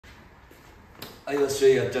はい、よっしゃ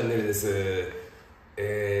いやチャンネルです。今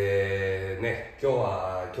日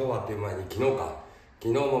はっていう前に昨日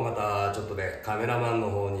もまたちょっとね、カメラマンの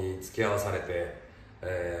方に付き合わされて、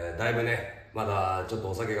だいぶね、まだちょっと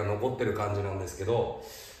お酒が残ってる感じなんですけど、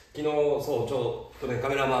昨日、そう、ちょっとね、カ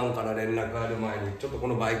メラマンから連絡がある前に、ちょっとこ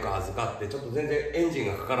のバイク預かって、ちょっと全然エンジン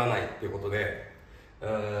がかからないっていうことで、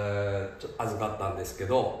預かったんですけ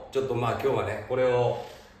ど、ちょっとまあ今日はね、これを、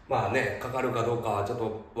まあね、かかるかどうかはちょっ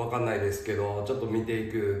とわかんないですけど、ちょっと見て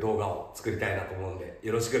いく動画を作りたいなと思うんで、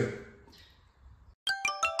よろしく。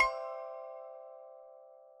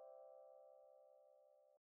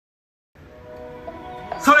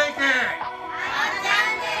それいけ。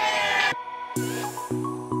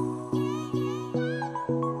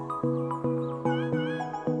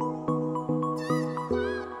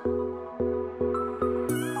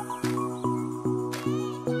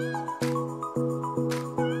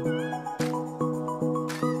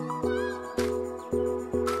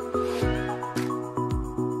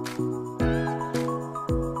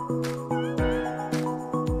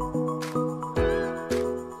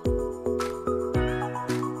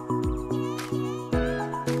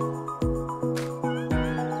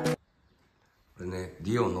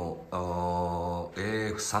リオの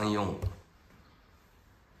AF34 も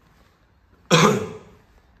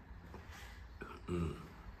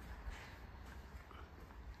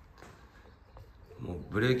う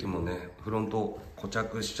ブレーキもねフロント固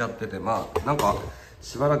着しちゃってて、まあなんか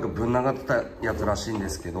しばらくぶん流ってたやつらしいんで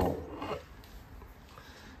すけど、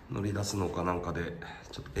乗り出すのかなんかで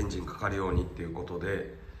ちょっとエンジンかかるようにっていうこと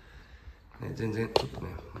で、ね、全然ちょっとね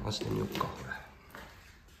回してみようか。これ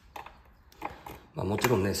まあもち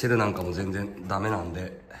ろんね、セルなんかも全然ダメなん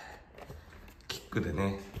で、キックで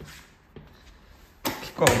ね、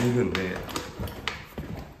キックは見るんで、ま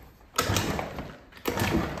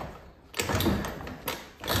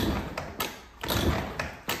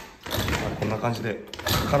あ、こんな感じで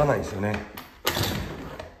かからないんですよね。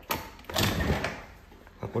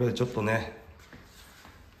これちょっとね、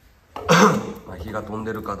まあ火が飛ん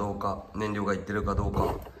でるかどうか、燃料がいってるかどう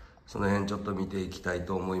か、その辺ちょっと見ていきたい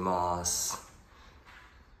と思います。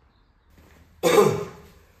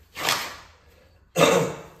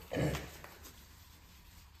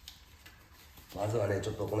まずはね、ち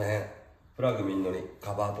ょっとこの辺プラグ見んのに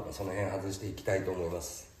カバーとかその辺外していきたいと思いま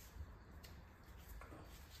す。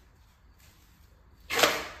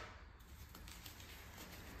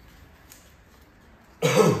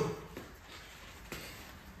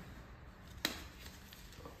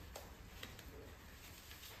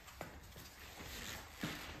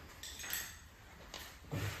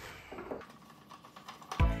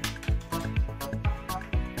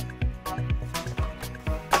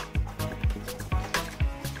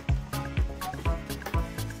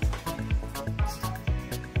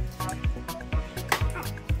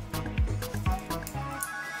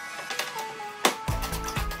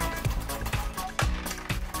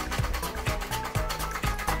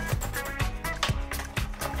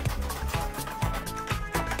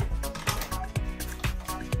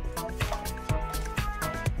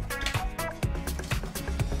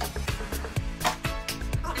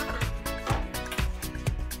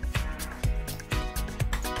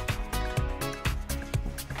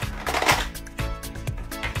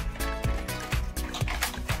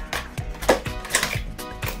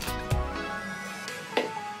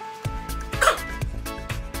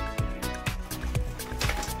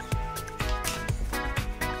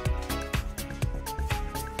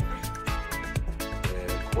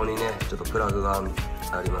ここにねちょっとプラグがあ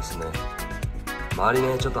りますね。周り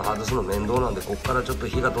ねちょっと外すの面倒なんで、ここからちょっと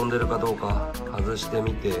火が飛んでるかどうか外して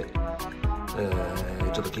みて、ちょ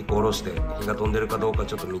っとキック下ろして火が飛んでるかどうか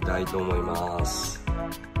ちょっと見たいと思います、ね、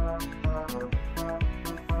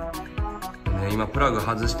今プラグ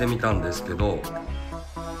外してみたんですけど、これ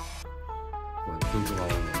ピントが合わ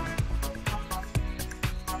な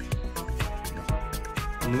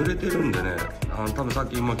い。濡れてるんでね、多分さっ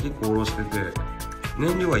き今キック下ろしてて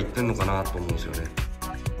燃料はいってんのかなと思うんですよね。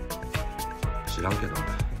知らんけど、と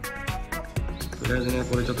りあえずね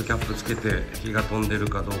これちょっとキャップつけて火が飛んでる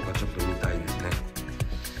かどうかちょっと見たいですね。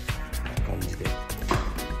こんな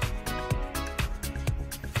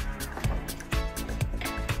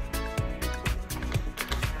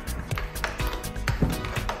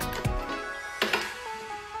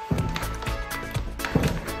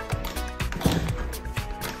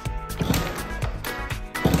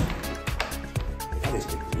感じ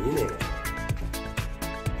で見えねえ。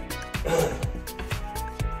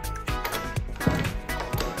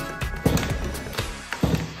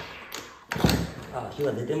あ、火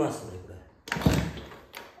が出てますね、こ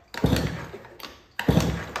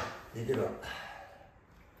れ。出てるわ。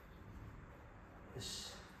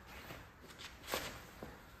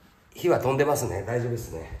火は飛んでますね。大丈夫で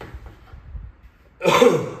すね。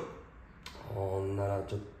ほんなら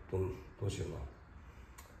ちょっとどうしような。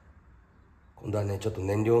今度はねちょっと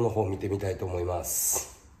燃料の方見てみたいと思いま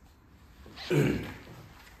す。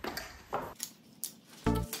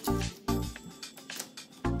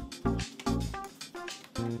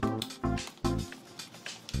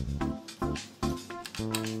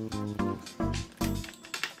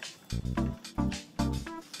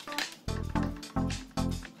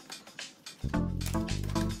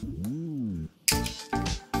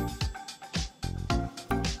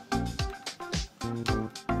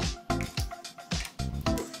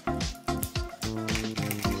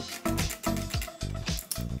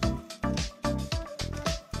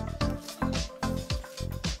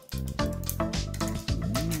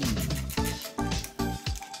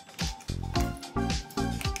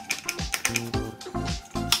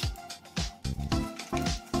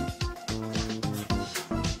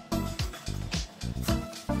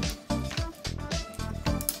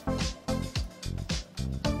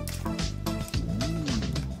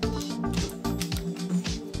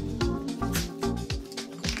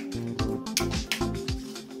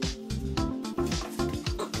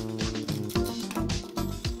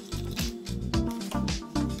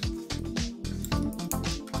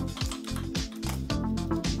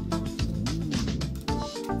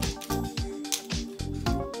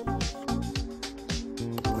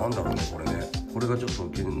なんだろうね、これね。これがちょっと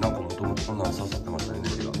なんかもともとこんなの刺さってましたね、ネ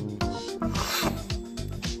ジが。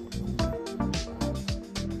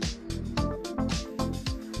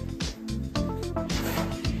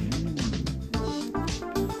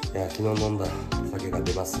いや、昨日飲んだ酒が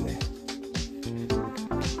出ますね。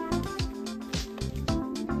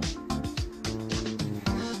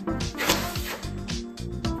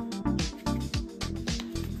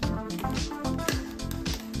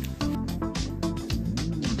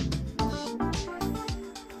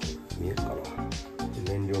見えるかな、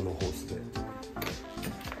燃料のホースで。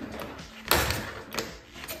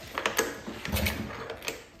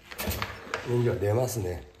燃料出ます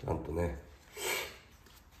ね、ちゃんとね。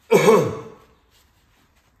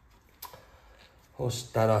そ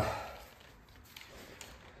したら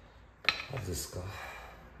外すか。い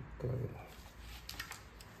くらぐらい。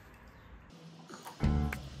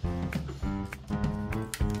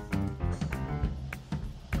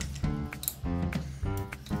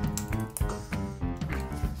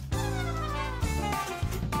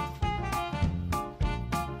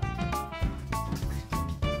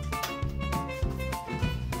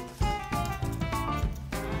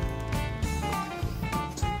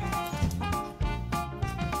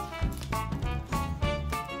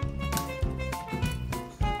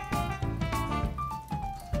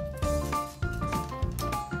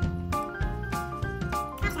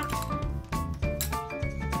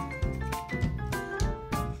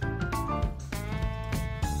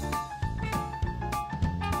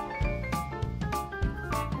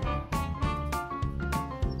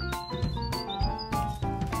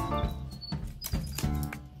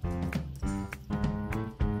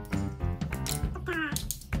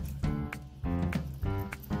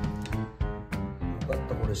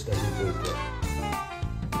これ下に置いて。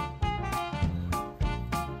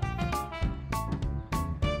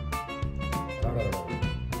あららら、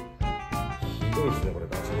ひどいですね、これ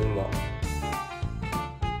ガソリンが。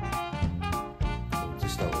移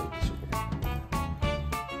した方がいいでしょうね。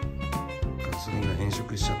ガソリンが変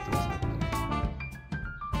色しちゃってますね、これね。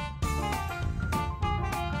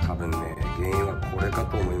多分ね、原因はこれか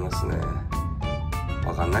と思いますね。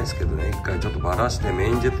わかんないですけどね、一回ちょっとバラしてメ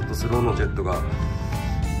インジェットとスローのジェットが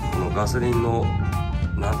このガソリンの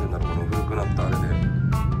なんていうんだろう、この古くなったあれで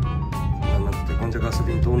なんなくて、こんじゃガソ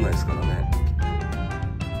リン通んないですからね。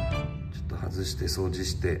ちょっと外して掃除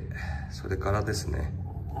して、それからですね。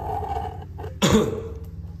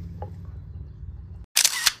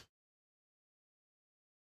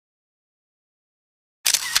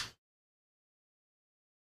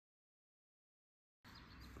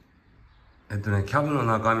キャブの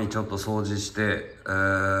中身ちょっと掃除して、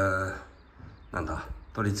なんだ、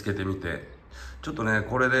取り付けてみて、ちょっとね、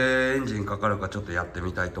これでエンジンかかるかちょっとやって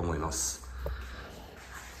みたいと思います。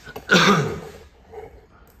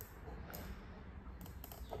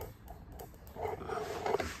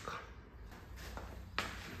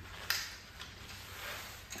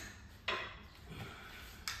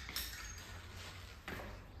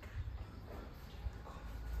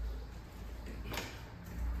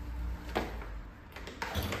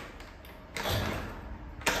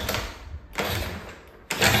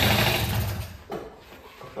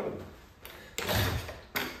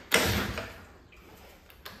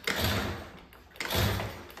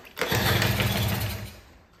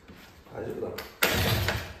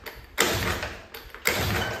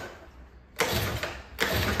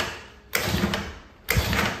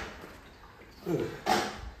か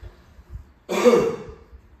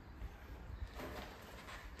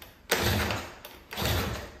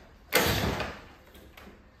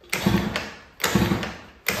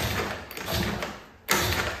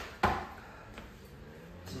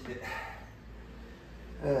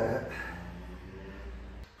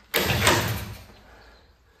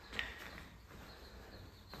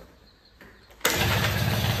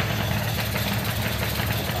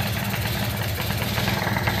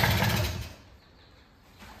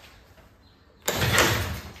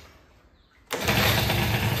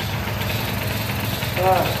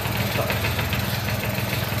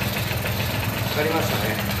かりました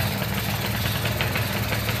ね。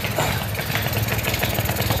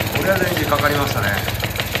とりあえずエンジンかかりましたね。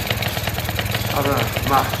多分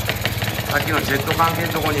まあさっきのジェット関係の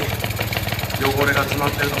ところに汚れが詰ま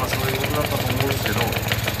ってるとかそういうことだったと思うんですけど、なん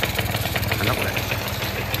だこれ、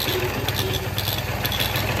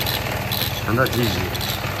なんだじいじ。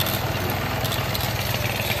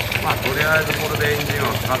まあとりあえずこれでエンジン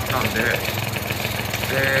はかかったんで、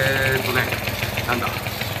なんだ、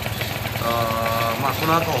まあこ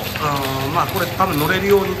の後、まあこれ多分乗れる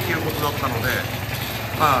ようにっていうことだったので、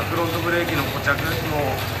まあフロントブレーキの固着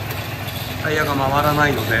もタイヤが回らな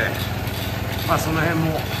いので、まあその辺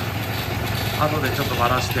も後でちょっとば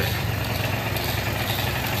らして、ま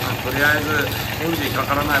あ、とりあえずエンジンか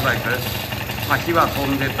からないバイク、まあ火は飛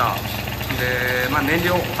んでたで、まあ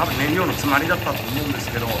多分燃料の詰まりだったと思うんで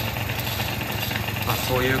すけど、まあ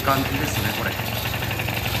そういう感じですねこれ。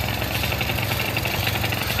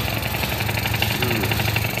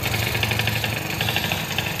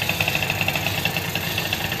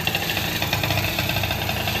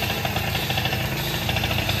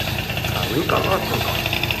ウインカーがあったのか。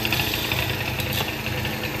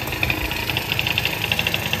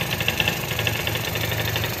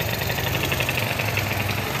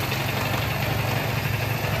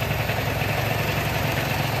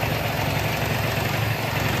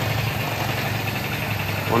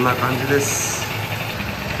こんな感じです。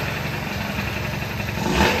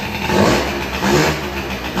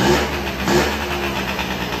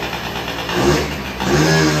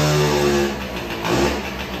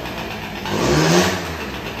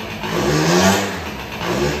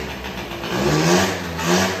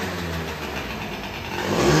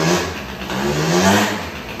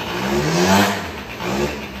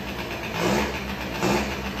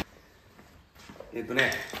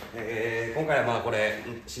今回はまあこれ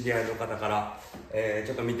知り合いの方から、ち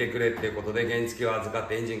ょっと見てくれっていうことで原付を預かっ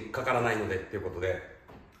てエンジンかからないのでっていうことで、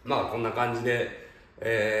まあこんな感じで、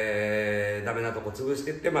ダメなとこ潰し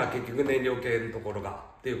ていって、まあ結局燃料系のところが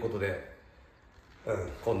っていうことで、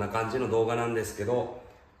こんな感じの動画なんですけど、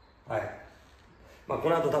はい。まあこ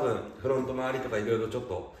の後多分フロント周りとかいろいろちょっ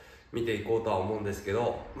と見ていこうとは思うんですけ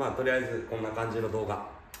ど、まあとりあえずこんな感じの動画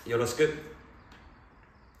よろしく。